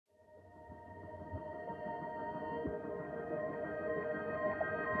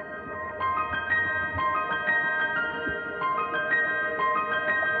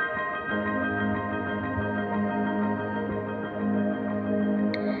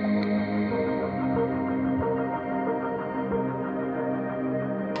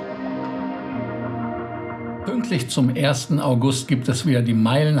Pünktlich zum 1. August gibt es wieder die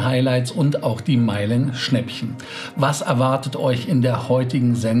Meilen-Highlights und auch die Meilenschnäppchen. Was erwartet euch in der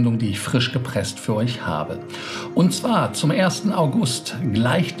heutigen Sendung, die ich frisch gepresst für euch habe? Und zwar zum 1. August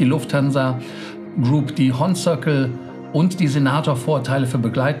gleicht die Lufthansa Group die HON Circle und die Senator-Vorteile für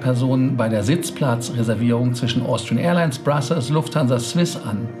Begleitpersonen bei der Sitzplatzreservierung zwischen Austrian Airlines, Brussels, Lufthansa Swiss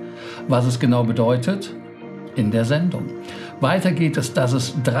an. Was es genau bedeutet? In der Sendung. Weiter geht es, dass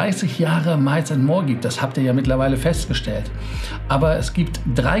es 30 Jahre Miles More gibt. Das habt ihr ja mittlerweile festgestellt. Aber es gibt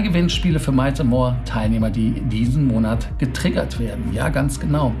 3 Gewinnspiele für Miles More Teilnehmer, die diesen Monat getriggert werden. Ja, ganz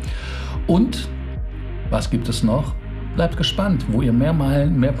genau. Und was gibt es noch? Bleibt gespannt, wo ihr mehr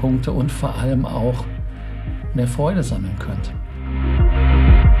Meilen, mehr Punkte und vor allem auch mehr Freude sammeln könnt.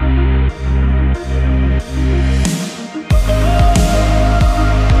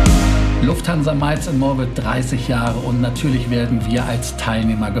 Lufthansa Miles More wird 30 Jahre und natürlich werden wir als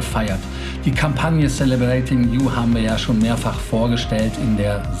Teilnehmer gefeiert. Die Kampagne Celebrating You haben wir ja schon mehrfach vorgestellt in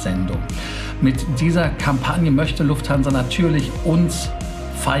der Sendung. Mit dieser Kampagne möchte Lufthansa natürlich uns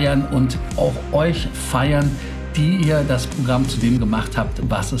feiern und auch euch feiern, die ihr das Programm zu dem gemacht habt,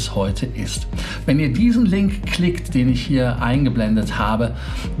 was es heute ist. Wenn ihr diesen Link klickt, den ich hier eingeblendet habe,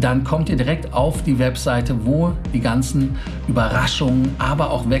 dann kommt ihr direkt auf die Webseite, wo die ganzen Überraschungen, aber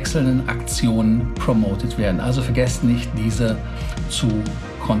auch wechselnden Aktionen promotet werden. Also vergesst nicht, diese zu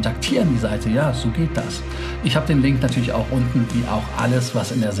kontaktieren, die Seite. Ja, so geht das. Ich habe den Link natürlich auch unten, wie auch alles,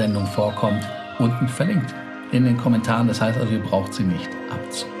 was in der Sendung vorkommt, unten verlinkt in den Kommentaren. Das heißt also, ihr braucht sie nicht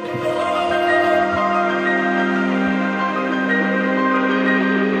abzupicken.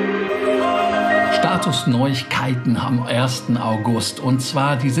 Statusneuigkeiten am 1. August, und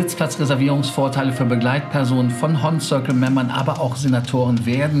zwar die Sitzplatzreservierungsvorteile für Begleitpersonen von HON Circle Membern, aber auch Senatoren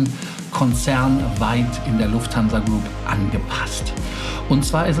werden konzernweit in der Lufthansa Group angepasst. Und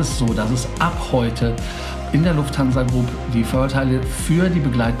zwar ist es so, dass es ab heute in der Lufthansa Group die Vorteile für die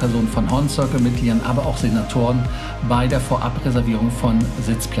Begleitpersonen von HON Circle Mitgliedern, aber auch Senatoren bei der Vorabreservierung von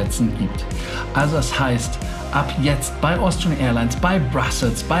Sitzplätzen gibt. Also das heißt, ab jetzt bei Austrian Airlines, bei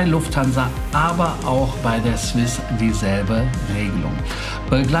Brussels, bei Lufthansa, aber auch bei der dieselbe Regelung.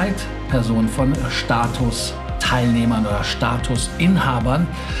 Begleitpersonen von Statusteilnehmern oder Statusinhabern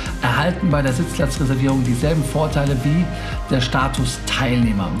erhalten bei der Sitzplatzreservierung dieselben Vorteile wie der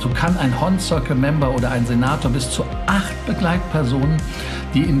Statusteilnehmer. So kann ein HON Circle Member oder ein Senator bis zu 8 Begleitpersonen,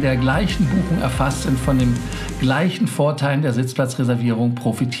 die in der gleichen Buchung erfasst sind, von den gleichen Vorteilen der Sitzplatzreservierung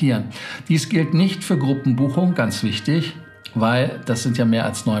profitieren. Dies gilt nicht für Gruppenbuchung, ganz wichtig, weil das sind ja mehr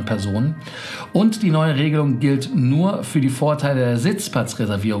als 9 Personen. Und die neue Regelung gilt nur für die Vorteile der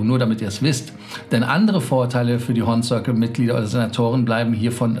Sitzplatzreservierung, nur damit ihr es wisst. Denn andere Vorteile für die HON Circle Mitglieder oder Senatoren bleiben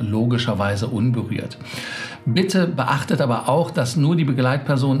hiervon logischerweise unberührt. Bitte beachtet aber auch, dass nur die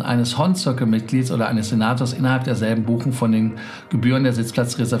Begleitpersonen eines HON Circle Mitglieds oder eines Senators innerhalb derselben Buchung von den Gebühren der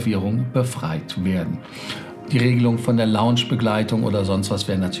Sitzplatzreservierung befreit werden. Die Regelung von der Lounge-Begleitung oder sonst was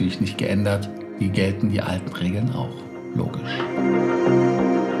werden natürlich nicht geändert. Die gelten die alten Regeln auch. Logisch.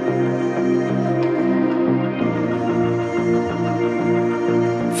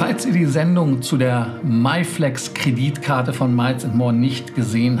 Falls ihr die Sendung zu der MyFlex-Kreditkarte von Miles More nicht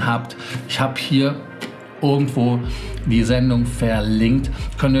gesehen habt, ich habe hier irgendwo die Sendung verlinkt,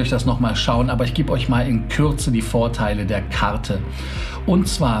 könnt ihr euch das nochmal schauen, aber ich gebe euch mal in Kürze die Vorteile der Karte. Und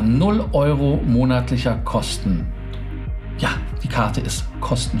zwar 0 € monatlicher Kosten. Ja, die Karte ist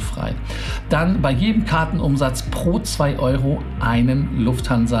kostenfrei. Dann bei jedem Kartenumsatz pro 2 € einen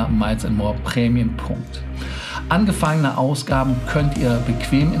Lufthansa Miles More Prämienpunkt. Angefangene Ausgaben könnt ihr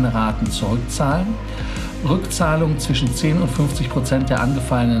bequem in Raten zurückzahlen. Rückzahlung zwischen 10 und 50% der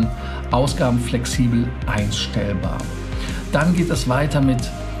angefallenen Ausgaben flexibel einstellbar. Dann geht es weiter mit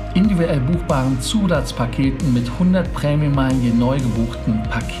individuell buchbaren Zusatzpaketen mit 100 Prämienmeilen je neu gebuchten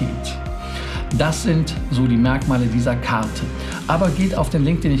Paket. Das sind so die Merkmale dieser Karte. Aber geht auf den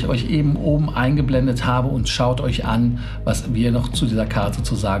Link, den ich euch eben oben eingeblendet habe, und schaut euch an, was wir noch zu dieser Karte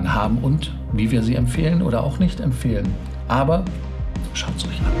zu sagen haben und wie wir sie empfehlen oder auch nicht empfehlen. Aber schaut es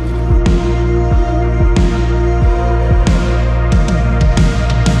euch an.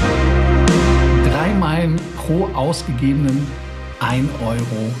 3 Meilen pro ausgegebenen 1 €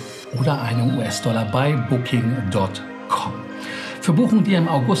 oder einem US-Dollar bei Booking.com. Für Buchungen, die ihr im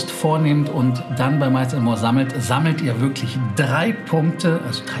August vornehmt und dann bei Miles More sammelt ihr wirklich 3 Punkte,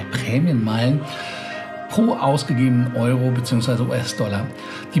 also 3 Prämienmeilen pro ausgegebenen Euro bzw. US-Dollar.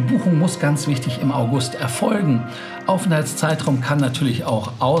 Die Buchung muss ganz wichtig im August erfolgen. Aufenthaltszeitraum kann natürlich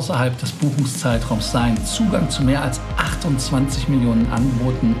auch außerhalb des Buchungszeitraums sein. Zugang zu mehr als 28 Millionen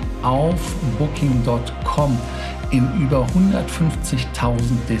Angeboten auf Booking.com in über 150.000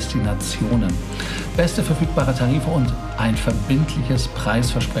 Destinationen. Beste verfügbare Tarife und ein verbindliches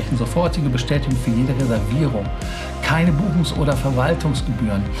Preisversprechen. Sofortige Bestätigung für jede Reservierung. Keine Buchungs- oder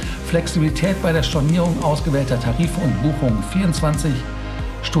Verwaltungsgebühren. Flexibilität bei der Stornierung ausgewählter Tarife und Buchungen. 24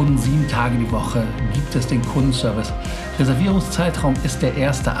 Stunden, 7 Tage die Woche gibt es den Kundenservice. Reservierungszeitraum ist der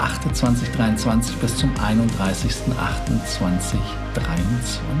 1.8.2023 bis zum 31.8.2023.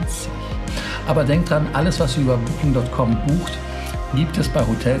 Aber denkt dran, alles, was ihr über Booking.com bucht, gibt es bei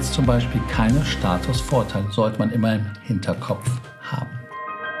Hotels zum Beispiel keine Statusvorteile. Sollte man immer im Hinterkopf haben.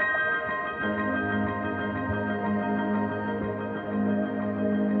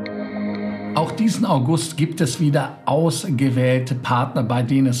 Auch diesen August gibt es wieder ausgewählte Partner, bei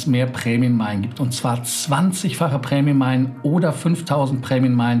denen es mehr Prämienmeilen gibt. Und zwar 20-fache Prämienmeilen oder 5.000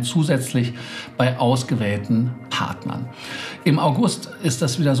 Prämienmeilen zusätzlich bei ausgewählten Partnern. Im August ist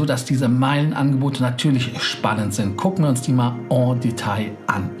das wieder so, dass diese Meilenangebote natürlich spannend sind. Gucken wir uns die mal en Detail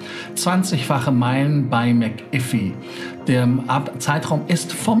an. 20-fache Meilen bei McAfee. Der Zeitraum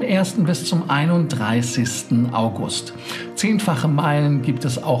ist vom 1. bis zum 31. August. 10-fache Meilen gibt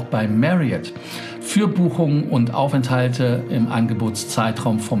es auch bei Marriott für Buchungen und Aufenthalte im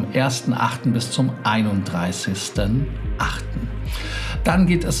Angebotszeitraum vom 1.8. bis zum 31.8. Dann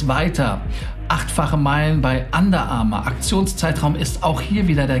geht es weiter. 8-fache Meilen bei Under Armour. Aktionszeitraum ist auch hier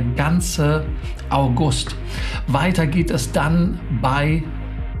wieder der ganze August. Weiter geht es dann bei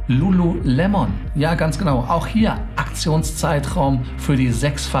Lululemon. Ja, ganz genau. Auch hier Aktionszeitraum für die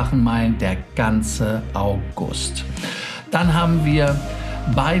 6-fachen Meilen der ganze August. Dann haben wir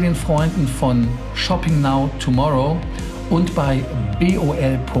bei den Freunden von Shopping Now Tomorrow und bei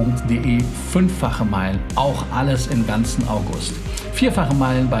bol.de 5-fache Meilen. Auch alles im ganzen August. 4-fache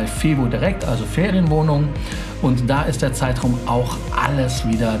Meilen bei Fevo direkt, also Ferienwohnungen. Und da ist der Zeitraum auch alles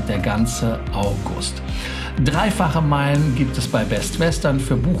wieder der ganze August. 3-fache Meilen gibt es bei Best Western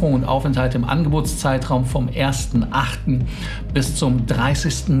für Buchungen und Aufenthalte im Angebotszeitraum vom 1.8. bis zum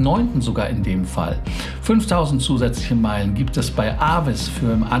 30.9. sogar in dem Fall. 5.000 zusätzliche Meilen gibt es bei Avis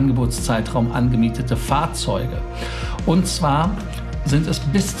für im Angebotszeitraum angemietete Fahrzeuge. Und zwar sind es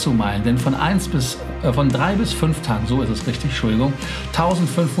bis zu Meilen, denn von 3 bis 5 Tagen, so ist es richtig, Entschuldigung,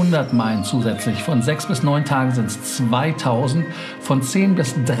 1500 Meilen zusätzlich, von 6 bis 9 Tagen sind es 2000, von 10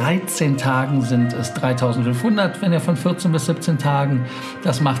 bis 13 Tagen sind es 3500, wenn ihr von 14 bis 17 Tagen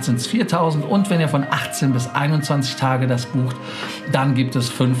das macht, sind es 4000 und wenn ihr von 18 bis 21 Tage das bucht, dann gibt es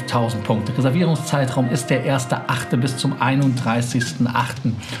 5000 Punkte. Reservierungszeitraum ist der 1.8. bis zum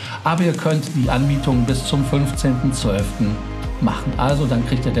 31.8. Aber ihr könnt die Anmietung bis zum 15.12. machen. Also dann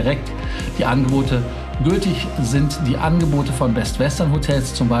kriegt ihr direkt die Angebote. Gültig sind die Angebote von Best Western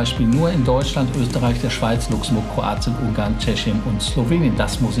Hotels zum Beispiel nur in Deutschland, Österreich, der Schweiz, Luxemburg, Kroatien, Ungarn, Tschechien und Slowenien.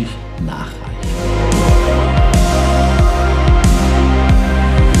 Das muss ich nachreichen.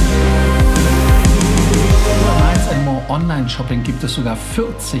 Über Miles More Online-Shopping gibt es sogar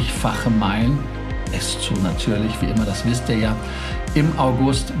 40-fache Meilen. S-zu natürlich, wie immer, das wisst ihr ja, im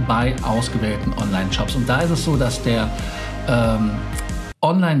August bei ausgewählten Online-Shops. Und da ist es so, dass der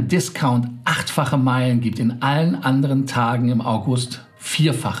Online-Discount 8-fache Meilen gibt, in allen anderen Tagen im August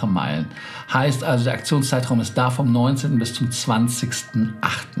 4-fache Meilen. Heißt also, der Aktionszeitraum ist da vom 19. bis zum 20.8.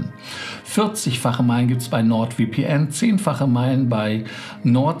 40-fache Meilen gibt es bei NordVPN, 10-fache Meilen bei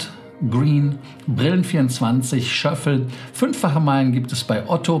Green, Brillen24, Schöffel, 5-fache Meilen gibt es bei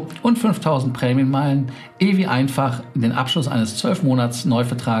Otto und 5000 Prämienmeilen, wie einfach den Abschluss eines 12-Monats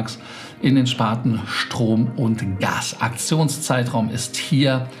Neuvertrags in den Sparten Strom und Gas. Aktionszeitraum ist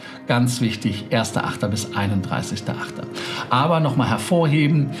hier ganz wichtig, 1.8. bis 31.8. Aber nochmal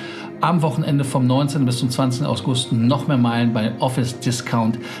hervorheben, am Wochenende vom 19. bis zum 20. August noch mehr Meilen bei Office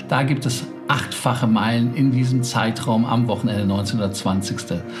Discount. Da gibt es 8-fache Meilen in diesem Zeitraum am Wochenende 19. oder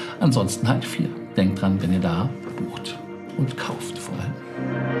 20. Ansonsten halt 4. Denkt dran, wenn ihr da bucht und kauft vor allem.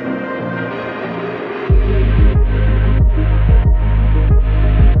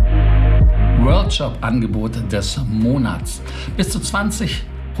 Worldshop-Angebot des Monats. Bis zu 20%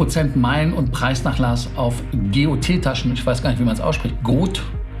 Meilen und Preisnachlass auf GOT-Taschen. Ich weiß gar nicht, wie man es ausspricht.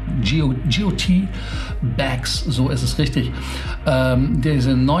 GOT-Bags, so ist es richtig.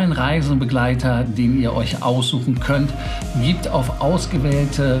 Diese neuen Reisenbegleiter, den ihr euch aussuchen könnt, gibt auf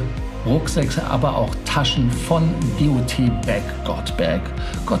ausgewählte Rucksäcke, aber auch Taschen von GOT Bag.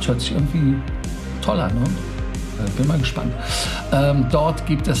 Gott hört sich irgendwie toll an, ne? Bin mal gespannt. Dort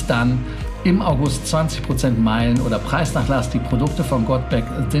gibt es dann im August 20% Meilen- oder Preisnachlass. Die Produkte von Gottbeck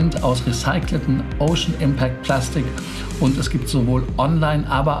sind aus recyceltem Ocean Impact Plastik und es gibt sowohl online,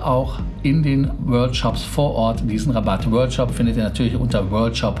 aber auch in den Worldshops vor Ort diesen Rabatt. Worldshop findet ihr natürlich unter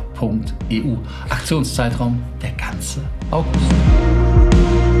worldshop.eu. Aktionszeitraum der ganze August.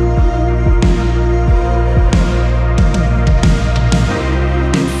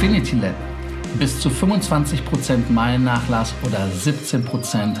 Infinity Lab. Bis zu 25% Meilennachlass oder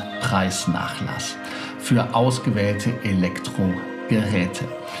 17% Preisnachlass für ausgewählte Elektrogeräte.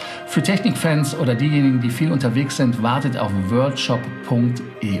 Für Technikfans oder diejenigen, die viel unterwegs sind, wartet auf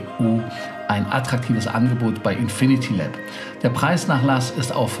worldshop.eu ein attraktives Angebot bei Infinity Lab. Der Preisnachlass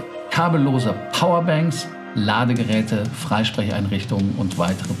ist auf kabellose Powerbanks, Ladegeräte, Freisprecheinrichtungen und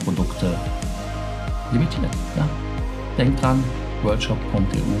weitere Produkte limitiert. Ja? Denkt dran, worldshop.eu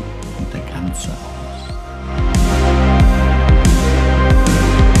und der ganze August.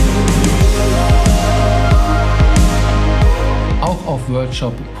 Auch auf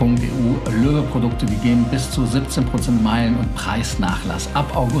worldshop.eu Löwe-Produkte, die geben bis zu 17% Meilen- und Preisnachlass.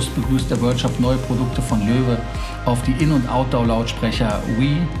 Ab August begrüßt der Worldshop neue Produkte von Löwe auf die In- und Outdoor-Lautsprecher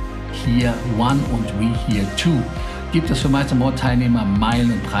We Hear One und We Hear Two. Gibt es für Miles More Teilnehmer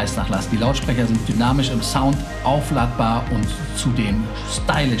Meilen- und Preisnachlass. Die Lautsprecher sind dynamisch im Sound, aufladbar und zudem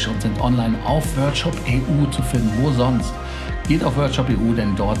stylisch und sind online auf Worldshop.eu zu finden. Wo sonst? Geht auf Worldshop.eu,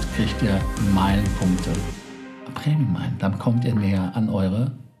 denn dort kriegt ihr Meilenpunkte. Prämienmeilen. Dann kommt ihr näher an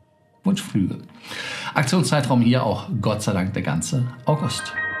eure Wunschflüge. Aktionszeitraum hier auch Gott sei Dank der ganze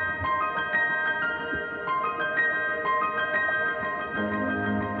August.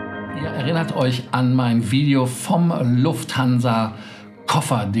 Ihr erinnert euch an mein Video vom Lufthansa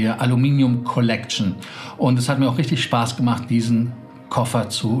Koffer, der Aluminium Collection. Und es hat mir auch richtig Spaß gemacht, diesen Koffer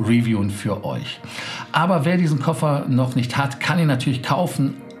zu reviewen für euch. Aber wer diesen Koffer noch nicht hat, kann ihn natürlich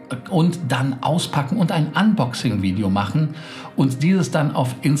kaufen und dann auspacken und ein Unboxing-Video machen und dieses dann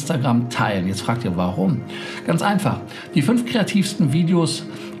auf Instagram teilen. Jetzt fragt ihr, warum? Ganz einfach. Die 5 kreativsten Videos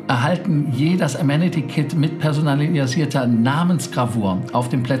erhalten je das Amenity-Kit mit personalisierter Namensgravur. Auf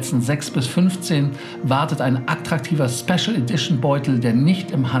den Plätzen 6 bis 15 wartet ein attraktiver Special Edition Beutel, der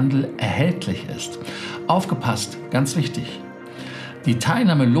nicht im Handel erhältlich ist. Aufgepasst, ganz wichtig. Die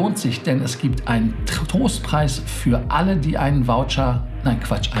Teilnahme lohnt sich, denn es gibt einen Trostpreis für alle, die ein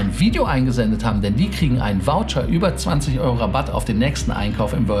Video eingesendet haben, denn die kriegen einen Voucher über 20 € Rabatt auf den nächsten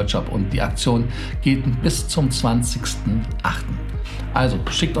Einkauf im Worldshop und die Aktion geht bis zum 20.08. Also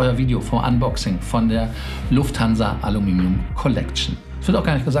schickt euer Video vom Unboxing von der Lufthansa Aluminium Collection. Es wird auch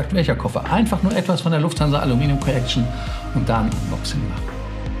gar nicht gesagt, welcher Koffer. Einfach nur etwas von der Lufthansa Aluminium Collection und da ein Unboxing machen.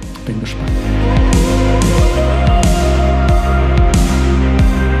 Bin gespannt.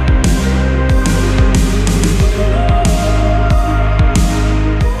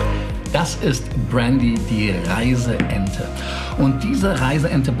 Das ist Brandy, die Reiseente. Und diese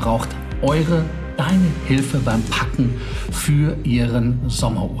Reiseente braucht deine Hilfe beim Packen für ihren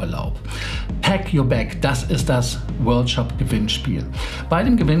Sommerurlaub. Pack Your Bag, das ist das Worldshop Gewinnspiel. Bei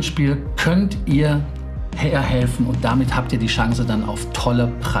dem Gewinnspiel könnt ihr herhelfen und damit habt ihr die Chance dann auf tolle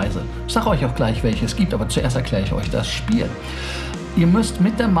Preise. Ich sage euch auch gleich, welche es gibt, aber zuerst erkläre ich euch das Spiel. Ihr müsst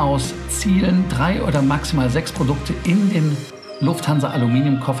mit der Maus zielen, 3 oder maximal 6 Produkte in den Lufthansa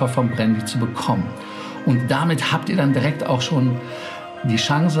Aluminiumkoffer vom Brandy zu bekommen. Und damit habt ihr dann direkt auch schon die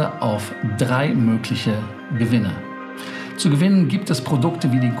Chance auf 3 mögliche Gewinne. Zu gewinnen gibt es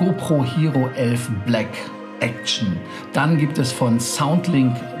Produkte wie die GoPro Hero 11 Black Action. Dann gibt es von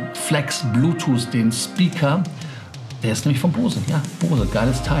Soundlink Flex Bluetooth den Speaker. Der ist nämlich von Bose. Ja, Bose,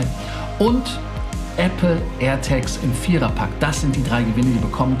 geiles Teil. Und Apple AirTags im 4er-Pack. Das sind die 3 Gewinne, die ihr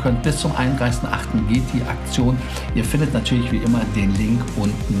bekommen könnt. Bis zum 31.08. geht die Aktion. Ihr findet natürlich wie immer den Link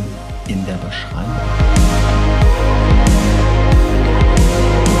unten in der Beschreibung.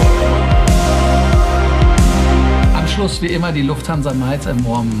 Am Schluss wie immer die Lufthansa Miles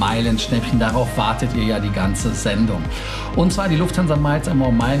More Meilenschnäppchen. Darauf wartet ihr ja die ganze Sendung. Und zwar die Lufthansa Miles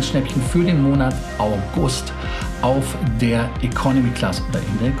More Meilenschnäppchen für den Monat August auf der Economy Class oder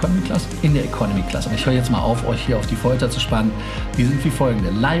in der Economy Class? In der Economy Class. Aber ich höre jetzt mal auf, euch hier auf die Folter zu spannen. Die sind wie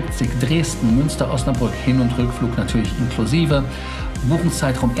folgende: Leipzig, Dresden, Münster, Osnabrück, Hin- und Rückflug natürlich inklusive.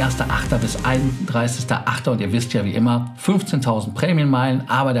 Buchungszeitraum 1.8. bis 31.8. Und ihr wisst ja wie immer 15.000 Prämienmeilen,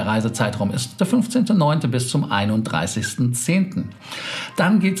 aber der Reisezeitraum ist der 15.9. bis zum 31.10.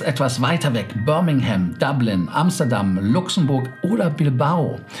 Dann geht es etwas weiter weg. Birmingham, Dublin, Amsterdam, Luxemburg oder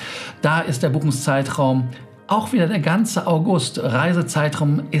Bilbao. Da ist der Buchungszeitraum auch wieder der ganze August.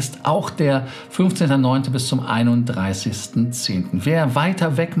 Reisezeitraum ist auch der 15.09. bis zum 31.10. Wer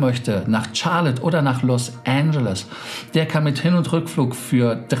weiter weg möchte, nach Charlotte oder nach Los Angeles, der kann mit Hin- und Rückflug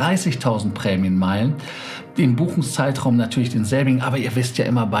für 30.000 Prämienmeilen den Buchungszeitraum natürlich denselbigen, aber ihr wisst ja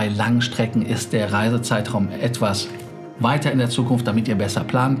immer, bei langen Strecken ist der Reisezeitraum etwas weiter in der Zukunft, damit ihr besser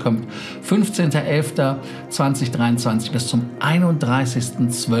planen könnt. 15.11.2023 bis zum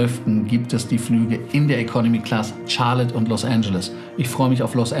 31.12. gibt es die Flüge in der Economy Class Charlotte und Los Angeles. Ich freue mich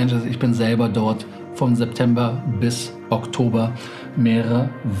auf Los Angeles. Ich bin selber dort von September bis Oktober mehrere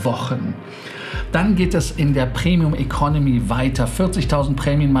Wochen. Dann geht es in der Premium Economy weiter. 40.000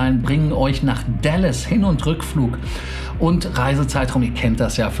 Prämienmeilen bringen euch nach Dallas, Hin- und Rückflug. Und Reisezeitraum, ihr kennt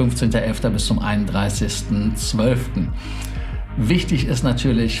das ja, 15.11. bis zum 31.12. Wichtig ist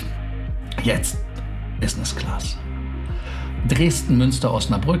natürlich jetzt Business Class. Dresden, Münster,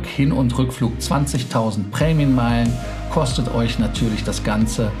 Osnabrück, Hin- und Rückflug 20.000 Prämienmeilen, kostet euch natürlich das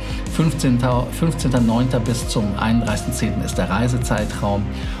Ganze. 15.09. bis zum 31.10. ist der Reisezeitraum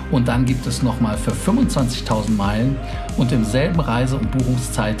und dann gibt es nochmal für 25.000 Meilen und im selben Reise- und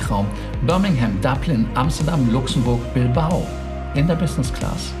Buchungszeitraum Birmingham, Dublin, Amsterdam, Luxemburg, Bilbao in der Business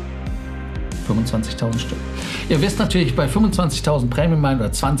Class. 25.000 Stück. Ihr wisst natürlich, bei 25.000 Prämienmeilen oder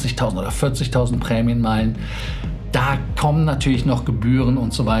 20.000 oder 40.000 Prämienmeilen, da kommen natürlich noch Gebühren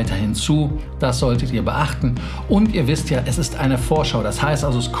und so weiter hinzu. Das solltet ihr beachten. Und ihr wisst ja, es ist eine Vorschau. Das heißt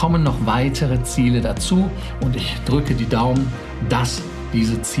also, es kommen noch weitere Ziele dazu. Und ich drücke die Daumen, dass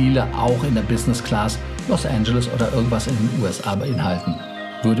diese Ziele auch in der Business Class Los Angeles oder irgendwas in den USA beinhalten.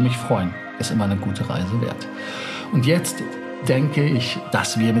 Würde mich freuen. Ist immer eine gute Reise wert. Und jetzt denke ich,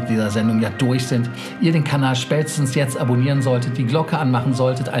 dass wir mit dieser Sendung ja durch sind. Ihr den Kanal spätestens jetzt abonnieren solltet, die Glocke anmachen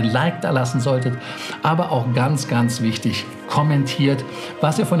solltet, ein Like da lassen solltet, aber auch ganz, ganz wichtig, kommentiert,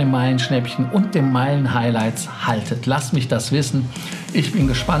 was ihr von den Meilenschnäppchen und den Meilen-Highlights haltet. Lasst mich das wissen. Ich bin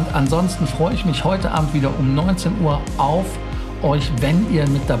gespannt. Ansonsten freue ich mich heute Abend wieder um 19 Uhr auf euch, wenn ihr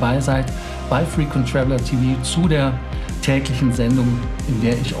mit dabei seid bei Frequent Traveler TV zu der täglichen Sendung, in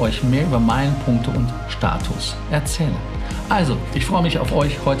der ich euch mehr über Meilenpunkte und Status erzähle. Also, ich freue mich auf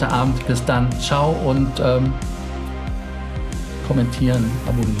euch heute Abend. Bis dann. Ciao und kommentieren,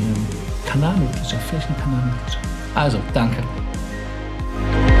 abonnieren, Kanalmitgliedschaft, vielleicht ein Kanalmitgliedschaft. Also, danke.